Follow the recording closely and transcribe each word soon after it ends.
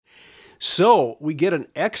So we get an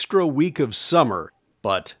extra week of summer,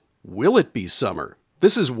 but will it be summer?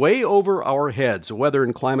 This is Way Over Our Heads, a weather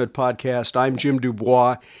and climate podcast. I'm Jim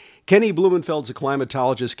Dubois. Kenny Blumenfeld's a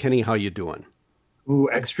climatologist. Kenny, how you doing?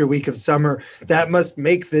 Ooh, extra week of summer. That must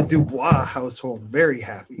make the Dubois household very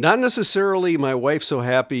happy. Not necessarily my wife so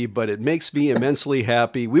happy, but it makes me immensely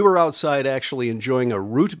happy. We were outside actually enjoying a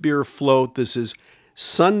root beer float. This is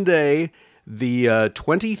Sunday, the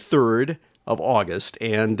 23rd of August.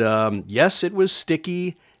 And yes, it was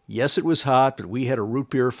sticky. Yes, it was hot, but we had a root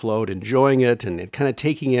beer float, enjoying it and kind of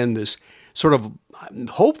taking in this sort of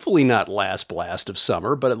hopefully not last blast of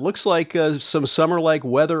summer, but it looks like some summer-like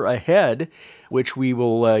weather ahead, which we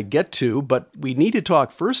will get to. But we need to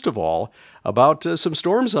talk, first of all, about some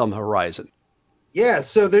storms on the horizon. Yeah,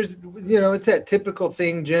 so there's, it's that typical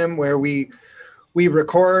thing, Jim, where we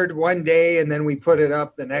record one day and then we put it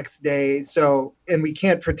up the next day. So, and we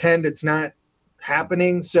can't pretend it's not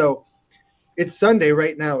happening. So it's Sunday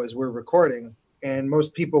right now as we're recording, and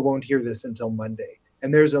most people won't hear this until Monday.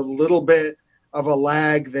 And there's a little bit of a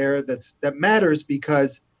lag there that matters,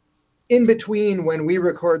 because in between when we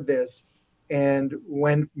record this and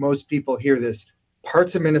when most people hear this,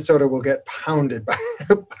 parts of Minnesota will get pounded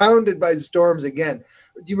by storms again.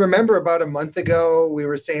 Do you remember about a month ago we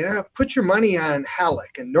were saying, put your money on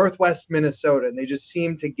Halleck and Northwest Minnesota, and they just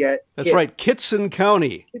seem to get That's right, Kitson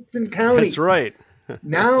County. That's right.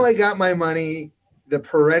 Now I got my money. The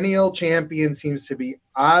perennial champion seems to be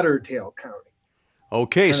Otter Tail County.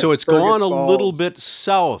 Okay, so it's gone a little bit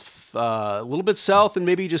south, and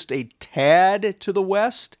maybe just a tad to the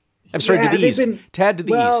west. I'm sorry, to the east. Tad to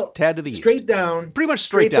the east. Straight down. Pretty much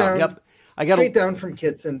straight down. Yep. Straight down from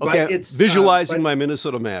Kitson. Okay, but it's visualizing my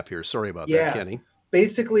Minnesota map here. Sorry about that, Kenny.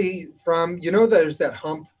 Basically, from there's that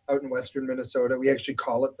hump out in western Minnesota. We actually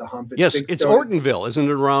call it the hump. Yes, it's Ortonville, isn't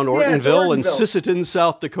it? Around Ortonville and Sisseton,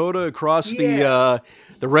 South Dakota, across the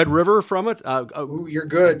Red River from it. Ooh, you're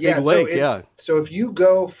good. Yeah, lake, so if you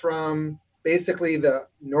go from basically the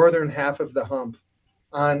northern half of the hump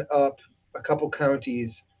on up a couple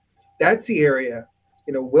counties, that's the area.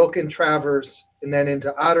 Wilkin Traverse, and then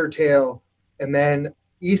into Otter Tail, and then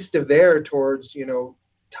east of there towards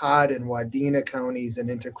Todd and Wadena counties and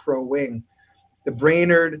into Crow Wing. The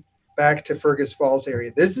Brainerd back to Fergus Falls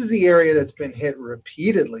area. This is the area that's been hit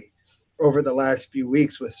repeatedly over the last few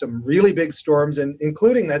weeks with some really big storms, and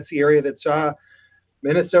including that's the area that saw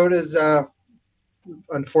Minnesota's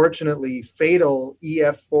unfortunately fatal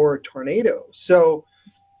EF4 tornado. So,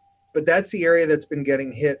 but that's the area that's been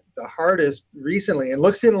getting hit the hardest recently and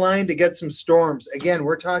looks in line to get some storms. Again,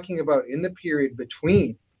 we're talking about in the period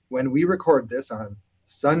between when we record this on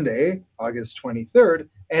Sunday, August 23rd,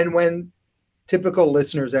 and when typical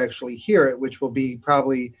listeners actually hear it, which will be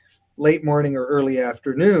probably late morning or early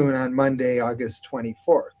afternoon on Monday, August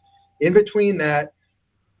 24th. In between that,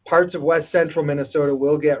 parts of west central Minnesota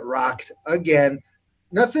will get rocked again.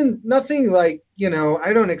 Nothing like,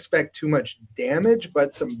 I don't expect too much damage,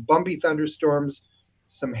 but some bumpy thunderstorms,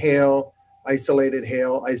 some hail,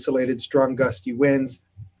 isolated strong gusty winds,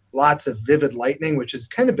 lots of vivid lightning, which has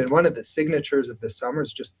kind of been one of the signatures of the summer,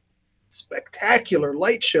 is just spectacular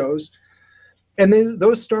light shows. And then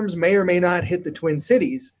those storms may or may not hit the Twin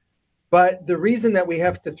Cities. But the reason that we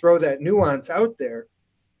have to throw that nuance out there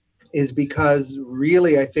is because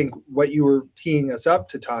really, I think what you were teeing us up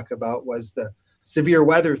to talk about was the severe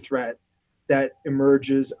weather threat that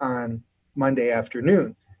emerges on Monday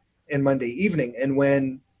afternoon and Monday evening. And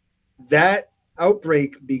when that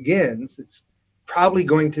outbreak begins, it's probably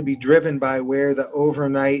going to be driven by where the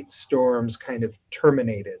overnight storms kind of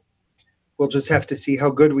terminated. We'll just have to see how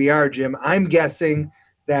good we are, Jim. I'm guessing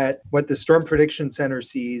that what the Storm Prediction Center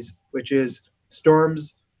sees, which is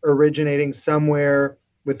storms originating somewhere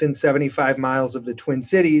within 75 miles of the Twin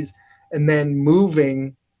Cities and then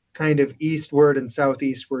moving kind of eastward and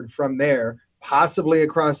southeastward from there, possibly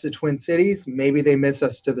across the Twin Cities. Maybe they miss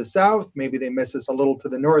us to the south, maybe they miss us a little to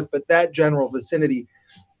the north, but that general vicinity,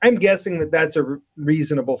 I'm guessing that that's a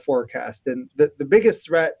reasonable forecast. And the biggest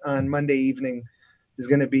threat on Monday evening is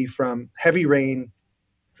going to be from heavy rain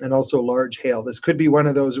and also large hail. This could be one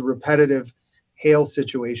of those repetitive hail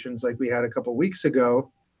situations like we had a couple weeks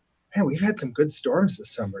ago. Man, we've had some good storms this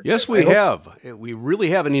summer. Yes, we have. We really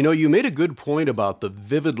have. And you made a good point about the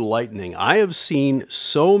vivid lightning. I have seen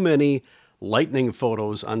so many lightning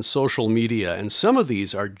photos on social media, and some of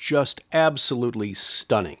these are just absolutely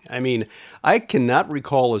stunning. I mean, I cannot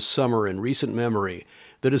recall a summer in recent memory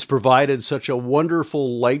that has provided such a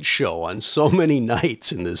wonderful light show on so many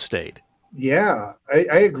nights in this state. Yeah,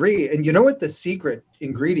 I agree. And you know what the secret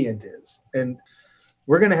ingredient is? And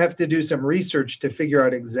We're going to have to do some research to figure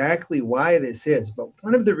out exactly why this is. But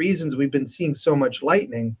one of the reasons we've been seeing so much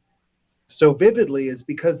lightning so vividly is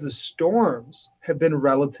because the storms have been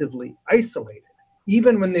relatively isolated.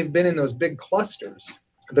 Even when they've been in those big clusters,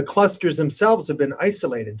 the clusters themselves have been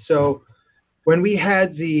isolated. So when we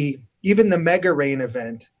had even the mega rain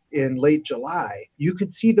event in late July, you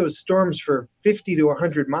could see those storms for 50 to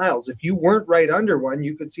 100 miles. If you weren't right under one,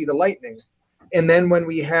 you could see the lightning. And then when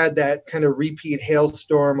we had that kind of repeat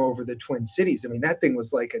hailstorm over the Twin Cities, I mean, that thing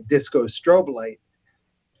was like a disco strobe light.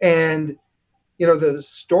 And, the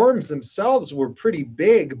storms themselves were pretty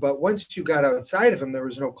big, but once you got outside of them, there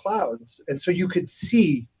was no clouds. And so you could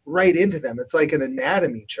see right into them. It's like an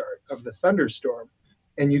anatomy chart of the thunderstorm.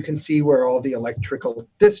 And you can see where all the electrical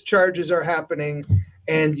discharges are happening.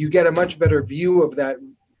 And you get a much better view of that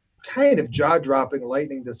kind of jaw-dropping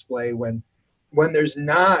lightning display when there's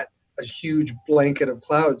not a huge blanket of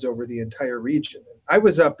clouds over the entire region. I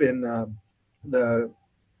was up in the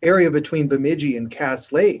area between Bemidji and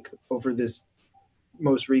Cass Lake over this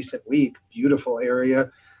most recent week. Beautiful area.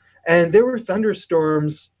 And there were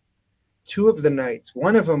thunderstorms 2 of the nights.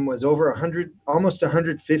 One of them was over 100, almost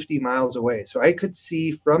 150 miles away. So I could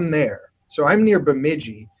see from there. So I'm near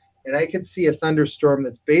Bemidji, and I could see a thunderstorm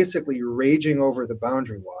that's basically raging over the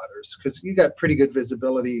boundary waters because you got pretty good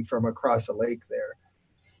visibility from across a lake there.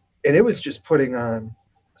 And it was just putting on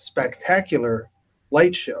a spectacular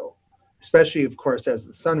light show, especially, of course, as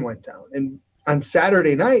the sun went down. And on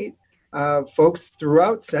Saturday night, folks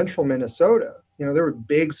throughout central Minnesota, there were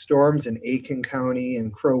big storms in Aiken County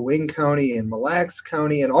and Crow Wing County and Mille Lacs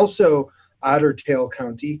County and also Otter Tail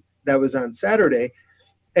County. That was on Saturday.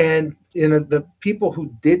 And the people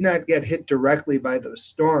who did not get hit directly by those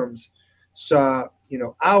storms saw,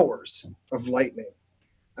 hours of lightning.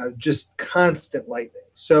 Just constant lightning.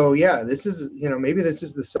 So yeah, this is, maybe this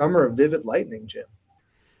is the summer of vivid lightning, Jim.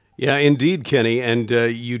 Yeah, indeed, Kenny. And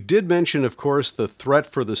you did mention, of course, the threat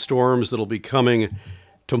for the storms that'll be coming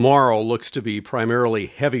tomorrow looks to be primarily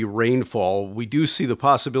heavy rainfall. We do see the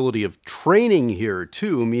possibility of training here,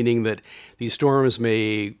 too, meaning that these storms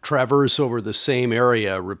may traverse over the same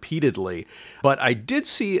area repeatedly. But I did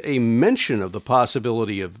see a mention of the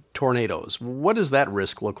possibility of tornadoes. What does that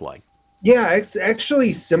risk look like? Yeah, it's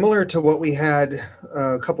actually similar to what we had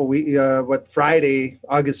a couple weeks, Friday,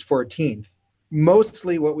 August 14th.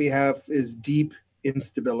 Mostly what we have is deep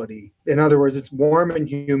instability. In other words, it's warm and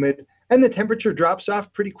humid, and the temperature drops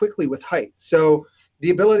off pretty quickly with height. So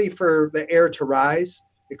the ability for the air to rise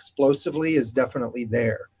explosively is definitely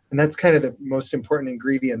there. And that's kind of the most important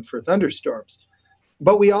ingredient for thunderstorms.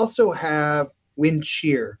 But we also have wind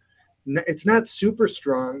shear. It's not super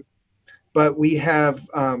strong, but we have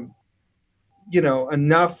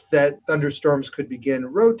enough that thunderstorms could begin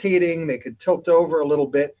rotating, they could tilt over a little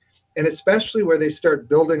bit, and especially where they start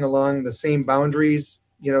building along the same boundaries,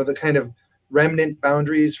 the kind of remnant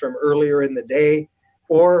boundaries from earlier in the day,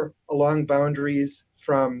 or along boundaries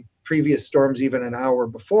from previous storms even an hour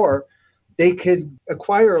before, they could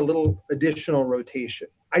acquire a little additional rotation.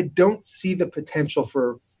 I don't see the potential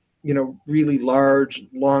for, really large,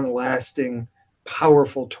 long-lasting,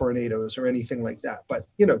 powerful tornadoes or anything like that. But,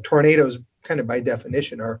 tornadoes kind of by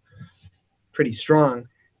definition are pretty strong,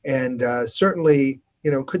 and certainly,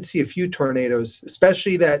 could see a few tornadoes,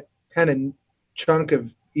 especially that kind of chunk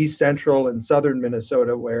of east central and southern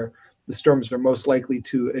Minnesota where the storms are most likely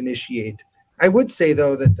to initiate. I would say,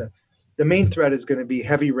 though, that the main threat is going to be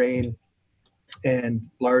heavy rain and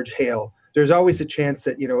large hail. There's always a chance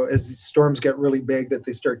that, as the storms get really big, that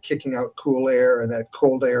they start kicking out cool air, and that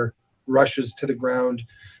cold air rushes to the ground,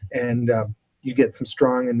 and you get some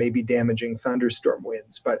strong and maybe damaging thunderstorm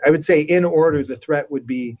winds. But I would say in order, the threat would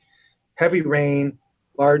be heavy rain,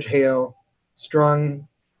 large hail, strong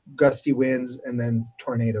gusty winds, and then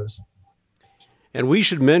tornadoes. And we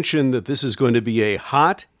should mention that this is going to be a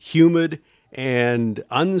hot, humid, and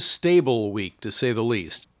unstable week, to say the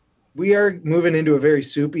least. We are moving into a very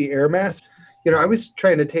soupy air mass. I was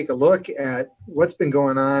trying to take a look at what's been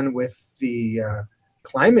going on with the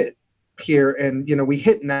climate here, and, we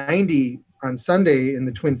hit 90 on Sunday in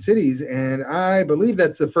the Twin Cities, and I believe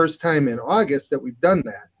that's the first time in August that we've done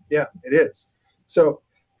that. Yeah, it is. So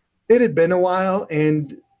it had been a while,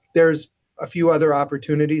 and there's a few other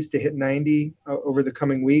opportunities to hit 90 over the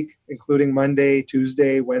coming week, including Monday,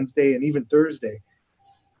 Tuesday, Wednesday, and even Thursday.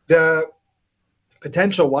 The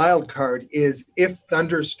potential wild card is if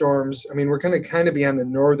thunderstorms, we're going to kind of be on the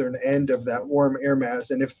northern end of that warm air mass,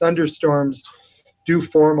 and if thunderstorms do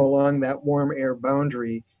form along that warm air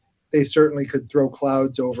boundary, they certainly could throw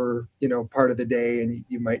clouds over, part of the day, and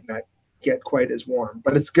you might not get quite as warm.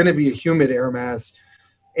 But it's going to be a humid air mass.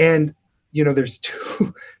 And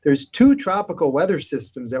there's two tropical weather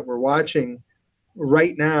systems that we're watching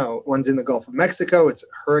right now. One's in the Gulf of Mexico. It's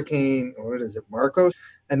Hurricane, what is it, Marcos?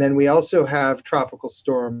 And then we also have Tropical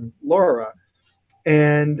Storm Laura.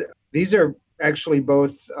 And these are actually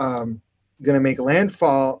both going to make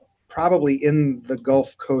landfall probably in the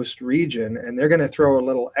Gulf Coast region, and they're going to throw a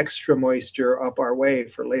little extra moisture up our way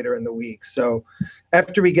for later in the week. So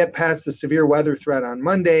after we get past the severe weather threat on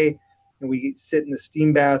Monday, and we sit in the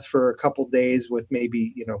steam bath for a couple days with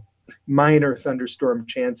maybe, minor thunderstorm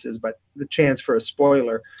chances, but the chance for a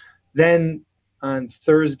spoiler, then on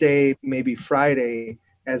Thursday, maybe Friday,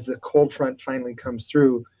 as the cold front finally comes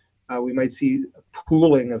through, we might see a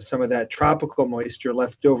pooling of some of that tropical moisture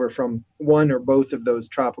left over from one or both of those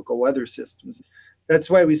tropical weather systems. That's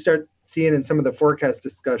why we start seeing in some of the forecast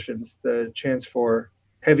discussions the chance for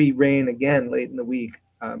heavy rain again late in the week,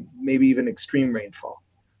 maybe even extreme rainfall.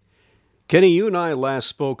 Kenny, you and I last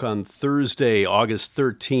spoke on Thursday, August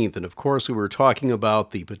 13th, and of course we were talking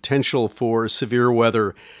about the potential for severe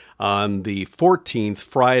weather on the 14th,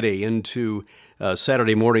 Friday, into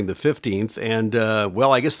Saturday morning, the 15th. And,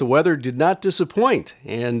 I guess the weather did not disappoint.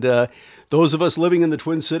 And those of us living in the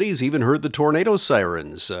Twin Cities even heard the tornado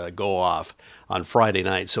sirens go off on Friday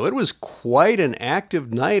night. So it was quite an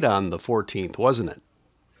active night on the 14th, wasn't it?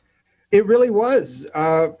 It really was.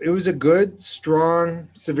 It was a good, strong,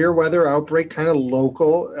 severe weather outbreak, kind of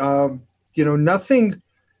local. Nothing,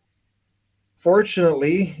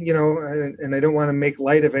 fortunately, and I don't want to make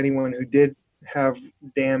light of anyone who did have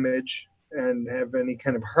damage and have any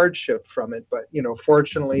kind of hardship from it. But,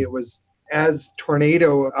 fortunately, it was, as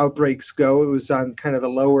tornado outbreaks go, it was on kind of the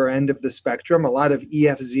lower end of the spectrum, a lot of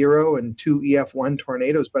EF0 and 2 EF1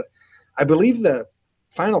 tornadoes. But I believe the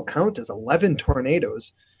final count is 11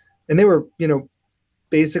 tornadoes. And they were,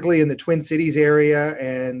 basically in the Twin Cities area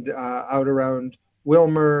and out around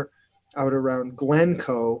Wilmer, out around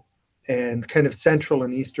Glencoe, and kind of central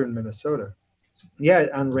and eastern Minnesota. Yeah,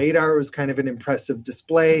 on radar, it was kind of an impressive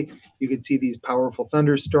display. You could see these powerful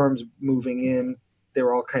thunderstorms moving in. They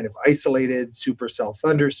were all kind of isolated supercell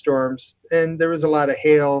thunderstorms. And there was a lot of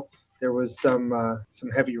hail. There was some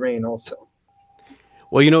heavy rain also.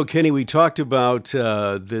 Well, Kenny, we talked about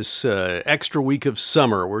this extra week of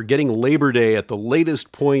summer. We're getting Labor Day at the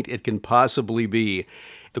latest point it can possibly be.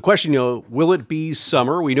 The question, will it be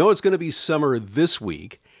summer? We know it's going to be summer this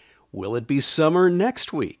week. Will it be summer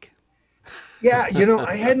next week? Yeah,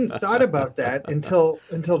 I hadn't thought about that until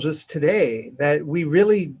just today, that we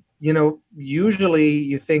really, usually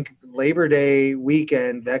you think Labor Day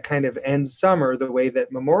weekend, that kind of ends summer the way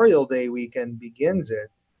that Memorial Day weekend begins it.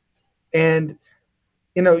 And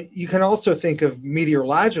you can also think of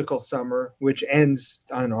meteorological summer, which ends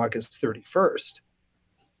on August 31st.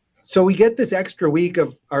 So we get this extra week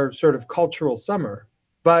of our sort of cultural summer.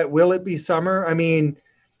 But will it be summer? I mean,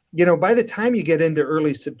 by the time you get into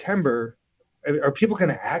early September, are people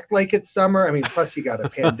going to act like it's summer? I mean, plus you got a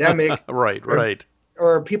pandemic. Right.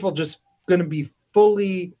 Or are people just going to be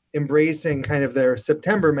fully embracing kind of their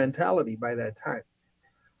September mentality by that time?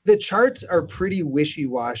 The charts are pretty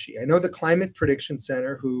wishy-washy. I know the Climate Prediction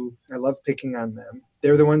Center, who I love picking on them.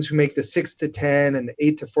 They're the ones who make the 6 to 10 and the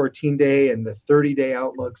 8 to 14 day and the 30-day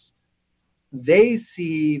outlooks. They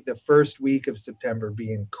see the first week of September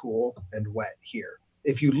being cool and wet here.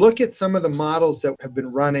 If you look at some of the models that have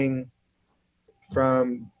been running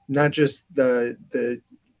from not just the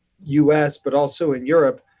US, but also in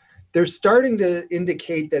Europe, they're starting to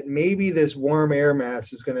indicate that maybe this warm air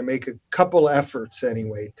mass is going to make a couple efforts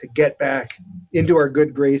anyway to get back into our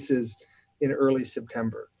good graces in early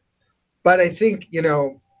September. But I think,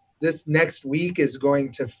 this next week is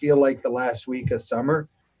going to feel like the last week of summer,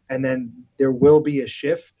 and then there will be a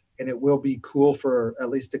shift and it will be cool for at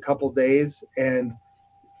least a couple days. And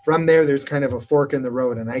from there's kind of a fork in the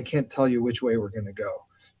road, and I can't tell you which way we're going to go.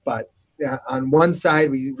 But on one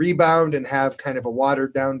side, we rebound and have kind of a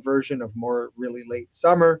watered down version of more really late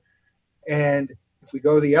summer. And if we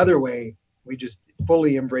go the other way, we just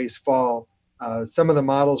fully embrace fall. Some of the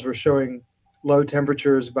models were showing low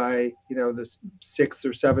temperatures by, the 6th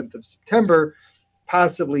or 7th of September,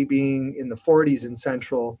 possibly being in the 40s in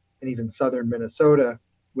central and even southern Minnesota,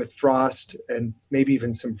 with frost and maybe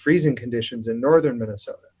even some freezing conditions in northern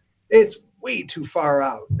Minnesota. It's way too far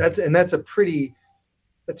out. That's a pretty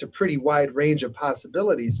wide range of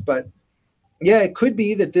possibilities. But yeah, it could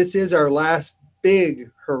be that this is our last big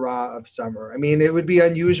hurrah of summer. I mean, it would be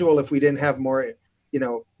unusual if we didn't have more,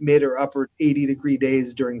 mid or upper 80-degree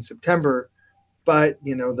days during September. But,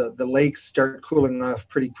 the lakes start cooling off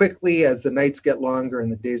pretty quickly as the nights get longer and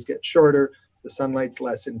the days get shorter. The sunlight's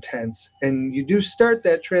less intense. And you do start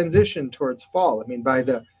that transition towards fall. I mean, by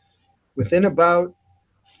the within about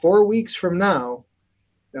 4 weeks from now,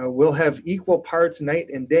 we'll have equal parts night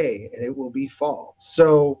and day, and it will be fall.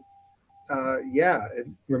 So, yeah, it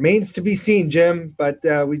remains to be seen, Jim. But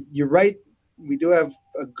you're right. We do have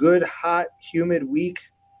a good, hot, humid week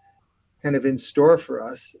kind of in store for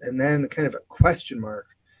us, and then kind of a question mark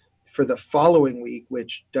for the following week,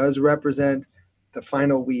 which does represent the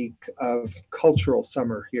final week of cultural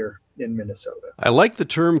summer here in Minnesota. I like the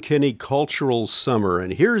term, Kenny, cultural summer.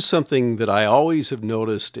 And here's something that I always have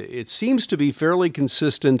noticed. It seems to be fairly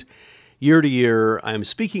consistent year to year. I'm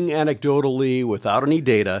speaking anecdotally without any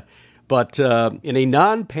data, but in a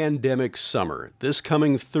non-pandemic summer, this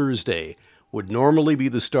coming Thursday would normally be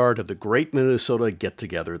the start of the Great Minnesota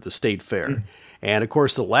Get-Together, the State Fair. And of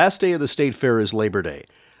course, the last day of the State Fair is Labor Day.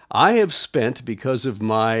 I have spent, because of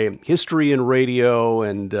my history in radio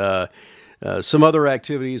and some other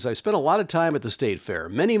activities, I spent a lot of time at the State Fair,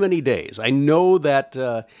 many, many days. I know that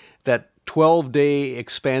 12-day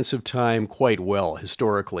expansive time quite well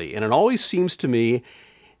historically, and it always seems to me,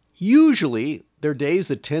 usually, there are days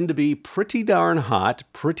that tend to be pretty darn hot,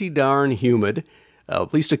 pretty darn humid,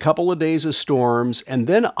 at least a couple of days of storms, and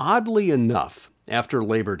then oddly enough, after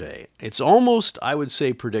Labor Day, it's almost, I would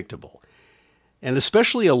say, predictable. And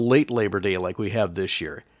especially a late Labor Day like we have this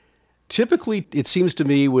year. Typically, it seems to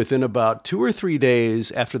me within about 2 or 3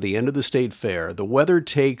 days after the end of the State Fair, the weather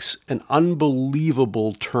takes an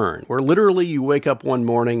unbelievable turn, where literally you wake up one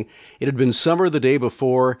morning, it had been summer the day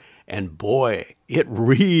before, and boy, it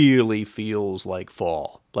really feels like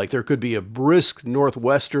fall. Like there could be a brisk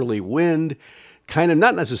northwesterly wind, kind of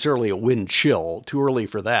not necessarily a wind chill, too early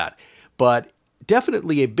for that, but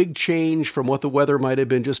definitely a big change from what the weather might have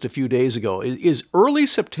been just a few days ago. Is early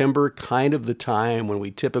September kind of the time when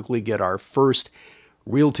we typically get our first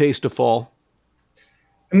real taste of fall?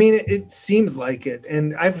 I mean, it seems like it.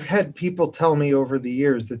 And I've had people tell me over the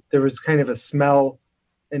years that there was kind of a smell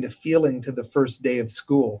and a feeling to the first day of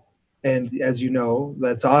school. And as you know,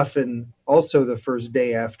 that's often also the first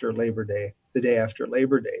day after Labor Day, the day after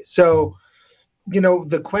Labor Day. So,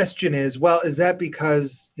 the question is, well, is that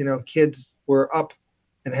because, kids were up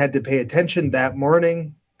and had to pay attention that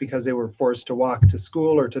morning because they were forced to walk to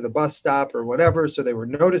school or to the bus stop or whatever, so they were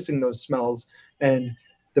noticing those smells, and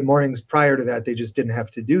the mornings prior to that, they just didn't have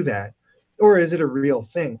to do that? Or is it a real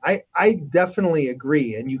thing? I definitely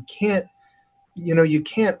agree. And you can't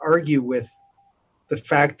argue with the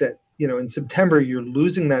fact that, in September, you're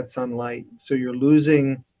losing that sunlight. So you're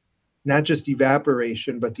losing not just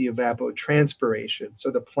evaporation, but the evapotranspiration. So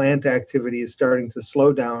the plant activity is starting to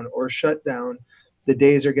slow down or shut down. The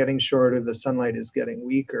days are getting shorter, the sunlight is getting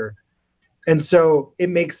weaker. And so it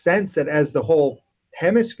makes sense that as the whole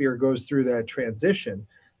hemisphere goes through that transition,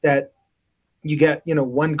 that you get,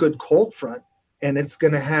 one good cold front, and it's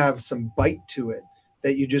going to have some bite to it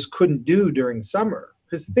that you just couldn't do during summer.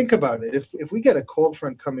 Because think about it, if we get a cold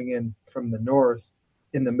front coming in from the north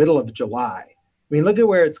in the middle of July, I mean, look at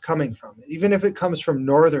where it's coming from. Even if it comes from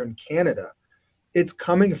northern Canada, it's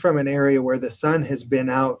coming from an area where the sun has been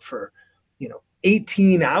out for,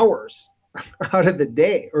 18 hours out of the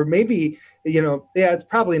day. Or maybe, it's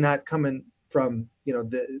probably not coming from,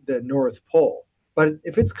 the North Pole. But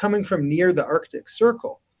if it's coming from near the Arctic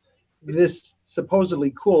Circle, this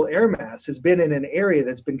supposedly cool air mass has been in an area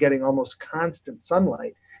that's been getting almost constant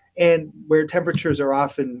sunlight, and where temperatures are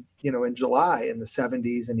often, in July in the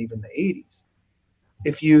 70s and even the 80s.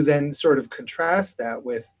 If you then sort of contrast that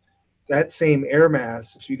with that same air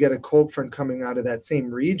mass, if you get a cold front coming out of that same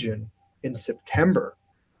region in September,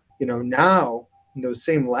 now in those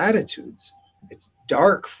same latitudes, it's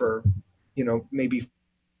dark for, maybe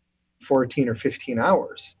 14 or 15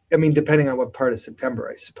 hours. I mean, depending on what part of September,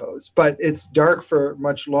 I suppose. But it's dark for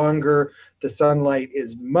much longer. The sunlight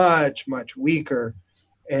is much, much weaker.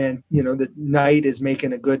 And, the night is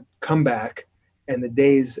making a good comeback, and the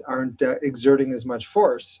days aren't exerting as much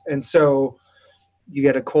force. And so you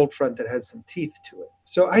get a cold front that has some teeth to it.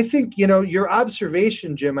 So I think, your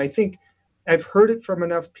observation, Jim, I think I've heard it from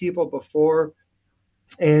enough people before.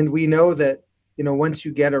 And we know that, once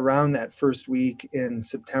you get around that first week in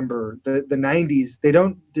September, the 90s, they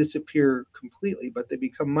don't disappear completely, but they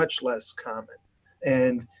become much less common.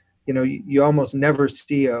 And, you almost never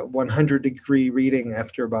see a 100-degree reading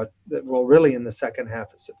after really in the second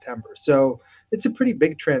half of September. So it's a pretty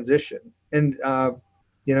big transition. And,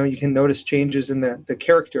 you can notice changes in the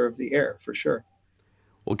character of the air for sure.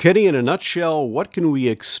 Well, Kenny, in a nutshell, what can we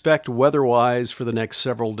expect weather-wise for the next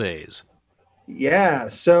several days? Yeah.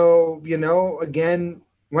 So, again,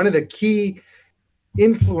 one of the key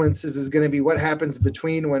influences is going to be what happens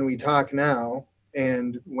between when we talk now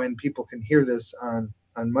and when people can hear this on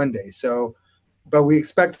Monday. So But we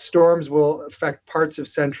expect storms will affect parts of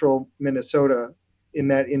central Minnesota in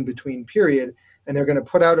that in-between period, and they're going to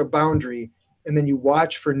put out a boundary, and then you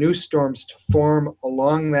watch for new storms to form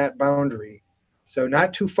along that boundary. So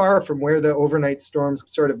not too far from where the overnight storms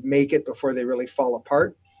sort of make it before they really fall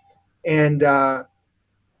apart. And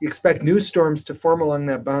you expect new storms to form along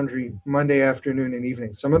that boundary Monday afternoon and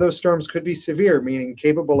evening. Some of those storms could be severe, meaning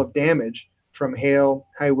capable of damage from hail,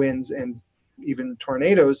 high winds, and even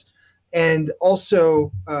tornadoes. And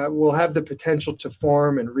also will have the potential to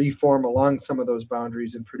form and reform along some of those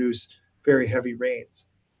boundaries and produce very heavy rains.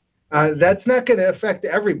 That's not going to affect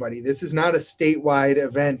everybody. This is not a statewide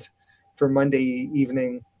event for Monday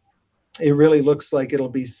evening. It really looks like it'll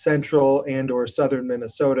be central and or southern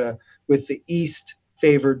Minnesota, with the east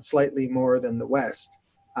favored slightly more than the west.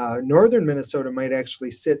 Northern Minnesota might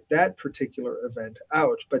actually sit that particular event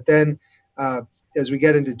out. But then as we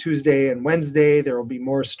get into Tuesday and Wednesday, there will be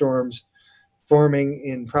more storms forming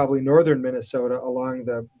in probably northern Minnesota along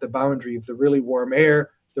the boundary of the really warm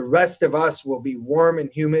air. The rest of us will be warm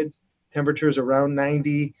and humid, temperatures around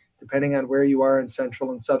 90, depending on where you are in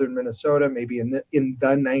central and southern Minnesota, maybe in the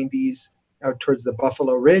 90s out towards the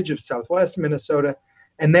Buffalo Ridge of southwest Minnesota.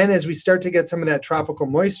 And then as we start to get some of that tropical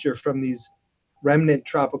moisture from these remnant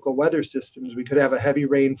tropical weather systems, we could have a heavy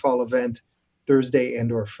rainfall event Thursday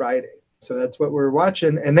and or Friday. So that's what we're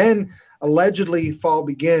watching. And then allegedly fall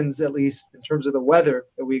begins, at least in terms of the weather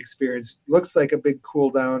that we experience. Looks like a big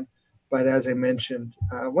cool down. But as I mentioned,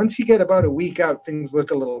 once you get about a week out, things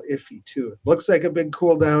look a little iffy too. It looks like a big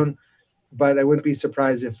cool down, but I wouldn't be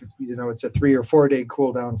surprised if it's a 3 or 4 day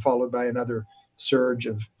cool down followed by another surge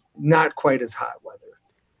of not quite as hot weather.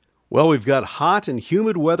 Well, we've got hot and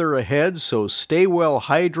humid weather ahead, so stay well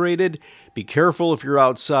hydrated. Be careful if you're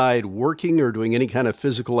outside working or doing any kind of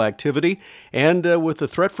physical activity. And with the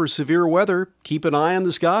threat for severe weather, keep an eye on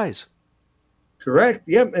the skies. Correct.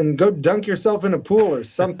 Yep. And go dunk yourself in a pool or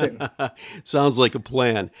something. Sounds like a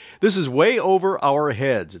plan. This is Way Over Our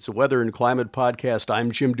Heads. It's a weather and climate podcast.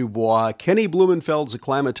 I'm Jim Dubois. Kenny Blumenfeld's a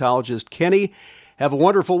climatologist. Kenny, have a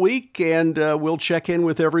wonderful week, and we'll check in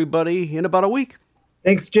with everybody in about a week.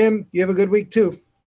 Thanks, Jim. You have a good week, too.